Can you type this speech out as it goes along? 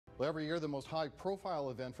Well, every year, the most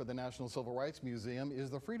high-profile event for the National Civil Rights Museum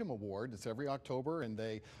is the Freedom Award. It's every October, and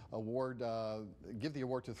they give the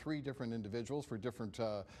award to 3 different individuals for different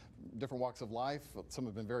walks of life. Some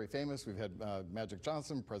have been very famous. We've had Magic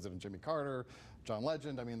Johnson, President Jimmy Carter, John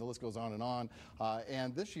Legend. I mean, the list goes on.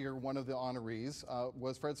 And this year, one of the honorees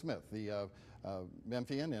was Fred Smith, the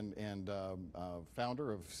Memphian and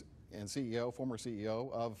founder of and former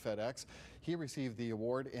CEO of FedEx. He received the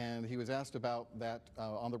award, and he was asked about that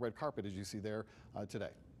on the red carpet, as you see there today,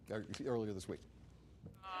 earlier this week.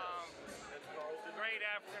 The great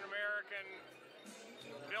African-American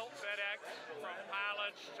built FedEx, from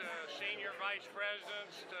pilots to senior vice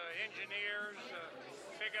presidents to engineers,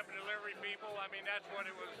 pickup and delivery people. I mean, that's what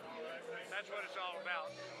it's all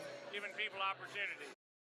about, giving people opportunity.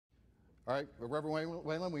 All right, Reverend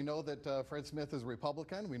Whalen, we know that Fred Smith is a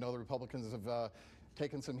Republican. We know the Republicans have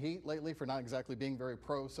taken some heat lately for not exactly being very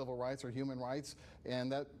pro-civil rights or human rights, and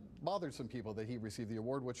that bothered some people that he received the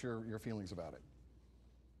award. What's your feelings about it?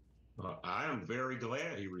 I am very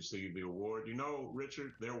glad he received the award. You know,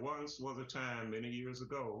 Richard, there once was a time many years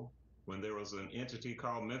ago when there was an entity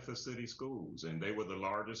called Memphis City Schools, and they were the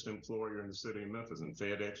largest employer in the city of Memphis, and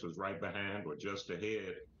FedEx was right behind or just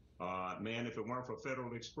ahead. Man, if it weren't for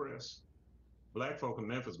Federal Express, Black folk in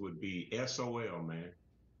Memphis would be SOL, man.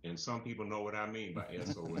 And some people know what I mean by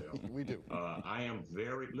SOL. We do.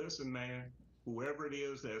 Listen, man, whoever it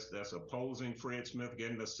is that's opposing Fred Smith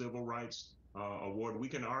getting the Civil Rights Award, we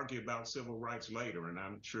can argue about civil rights later, and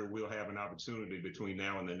I'm sure we'll have an opportunity between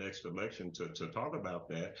now and the next election to talk about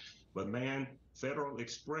that. But man, Federal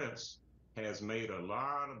Express has made a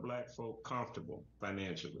lot of Black folk comfortable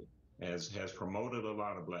financially. Has promoted a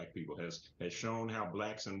lot of Black people, has shown how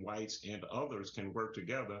Blacks and whites and others can work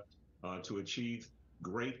together to achieve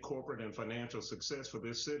great corporate and financial success for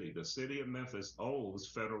this city. The city of Memphis owes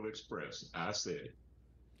Federal Express. I said it.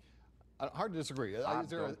 Hard to disagree. Is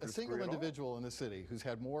there a single individual in the city who's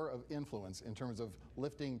had more of influence in terms of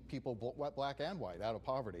lifting people, Black and white, out of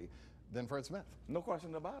poverty than Fred Smith? No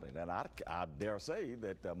question about it. And I dare say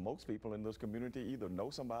that most people in this community either know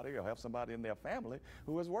somebody or have somebody in their family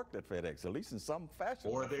who has worked at FedEx, at least in some fashion.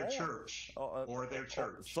 Or their church. Or their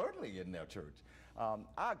church. Certainly in their church.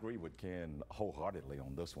 I agree with Ken wholeheartedly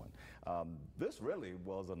on this one. This really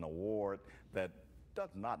was an award that does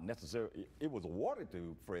not necessarily, it was awarded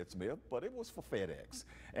to Fred Smith, but it was for FedEx.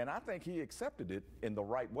 And I think he accepted it in the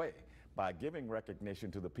right way, by giving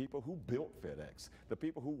recognition to the people who built FedEx, the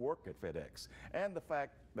people who work at FedEx, and the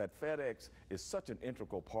fact that FedEx is such an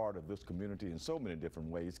integral part of this community in so many different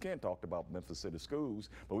ways. Ken talked about Memphis City Schools,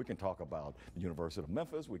 but we can talk about the University of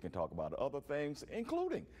Memphis, we can talk about other things,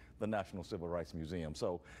 including the National Civil Rights Museum,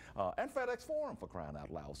 and FedEx Forum, for crying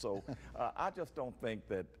out loud. So I just don't think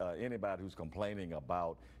that anybody who's complaining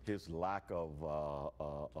about his lack of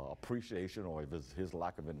appreciation or his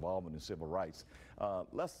lack of involvement in civil rights,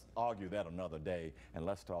 let's argue that another day, and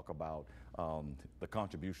let's talk about the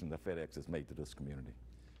contribution that FedEx has made to this community.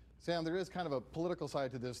 Sam, there is kind of a political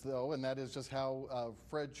side to this, though, and that is just how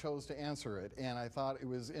Fred chose to answer it. And I thought it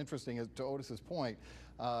was interesting, to Otis's point,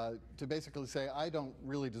 to basically say, I don't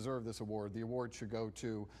really deserve this award. The award should go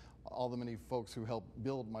to all the many folks who helped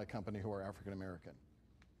build my company who are African American.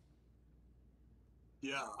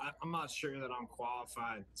 Yeah, I'm not sure that I'm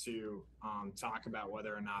qualified to talk about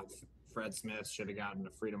whether or not Fred Smith should have gotten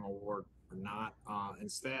the Freedom Award or not.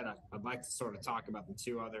 Instead, I'd like to sort of talk about the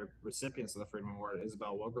 2 other recipients of the Freedom Award,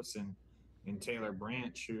 Isabel Wilkerson and Taylor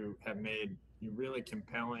Branch, who have made really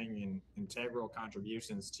compelling and integral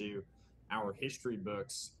contributions to our history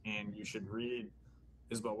books. And you should read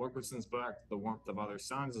Isabel Wilkerson's book, The Warmth of Other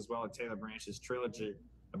Suns, as well as Taylor Branch's trilogy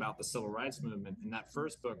about the civil rights movement. And that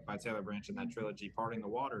first book by Taylor Branch in that trilogy, Parting the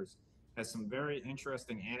Waters, has some very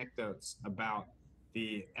interesting anecdotes about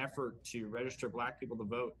the effort to register Black people to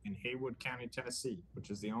vote in Haywood County, Tennessee, which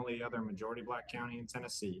is the only other majority Black county in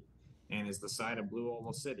Tennessee and is the site of Blue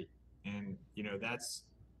Oval City. And, that's,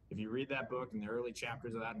 if you read that book and the early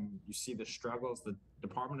chapters of that and you see the struggles the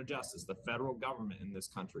Department of Justice, the federal government in this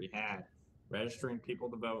country had registering people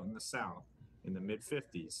to vote in the South in the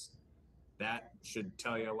mid-50s, that should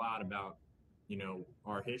tell you a lot about,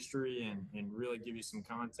 our history and really give you some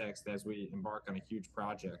context as we embark on a huge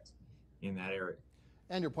project in that area.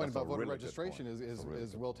 And your point about voter registration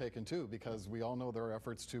is well taken, too, because we all know there are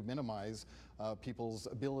efforts to minimize people's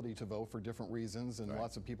ability to vote for different reasons, and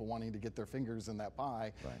lots of people wanting to get their fingers in that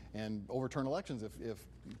pie and overturn elections if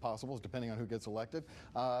possible, depending on who gets elected.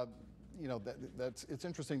 you know, it's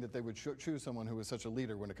interesting that they would choose someone who is such a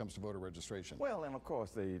leader when it comes to voter registration. Well, and of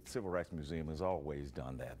course, the Civil Rights Museum has always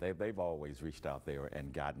done that. They've always reached out there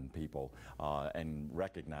and gotten people and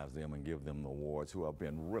recognized them and give them awards who have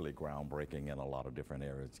been really groundbreaking in a lot of different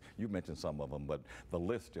areas. You mentioned some of them, but the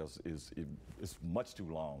list just is much too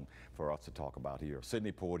long for us to talk about here.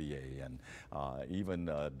 Sidney Poitier and even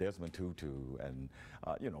Desmond Tutu and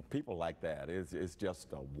you know, people like that. It's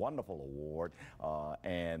just a wonderful award,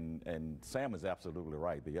 and Sam is absolutely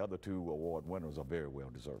right. The other two award winners are very well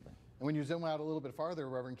deserving. And when you zoom out a little bit farther,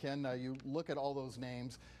 Reverend Ken, you look at all those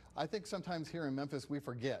names. I think sometimes here in Memphis we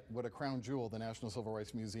forget what a crown jewel the National Civil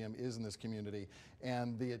Rights Museum is in this community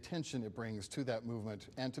and the attention it brings to that movement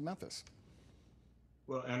and to Memphis.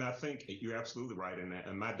 Well, and I think you're absolutely right in that.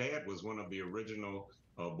 And my dad was one of the original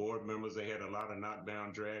board members. They had a lot of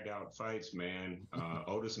knockdown, drag out fights, man.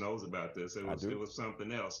 Otis knows about this. It was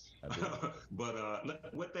something else. But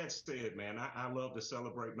with that said, man, I love to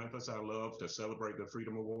celebrate Memphis. I love to celebrate the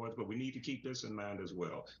Freedom Awards, but we need to keep this in mind as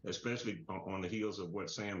well, especially on the heels of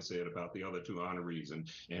what Sam said about the other two honorees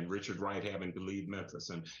and Richard Wright having to leave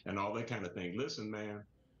Memphis and all that kind of thing. Listen, man,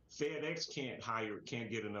 FedEx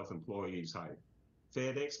can't get enough employees hired.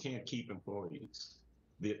 FedEx can't keep employees.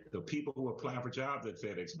 The people who apply for jobs at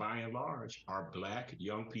FedEx, by and large, are Black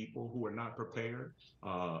young people who are not prepared.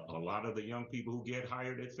 A lot of the young people who get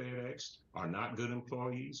hired at FedEx are not good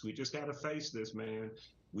employees. We just got to face this, man.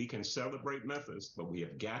 We can celebrate Memphis, but we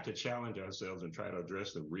have got to challenge ourselves and try to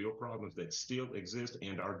address the real problems that still exist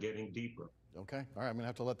and are getting deeper. Okay. All right. I'm going to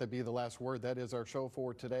have to let that be the last word. That is our show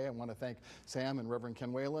for today. I want to thank Sam and Reverend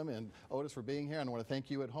Ken Whalum and Otis for being here, and I want to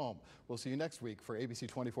thank you at home. We'll see you next week for ABC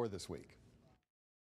 24 This Week.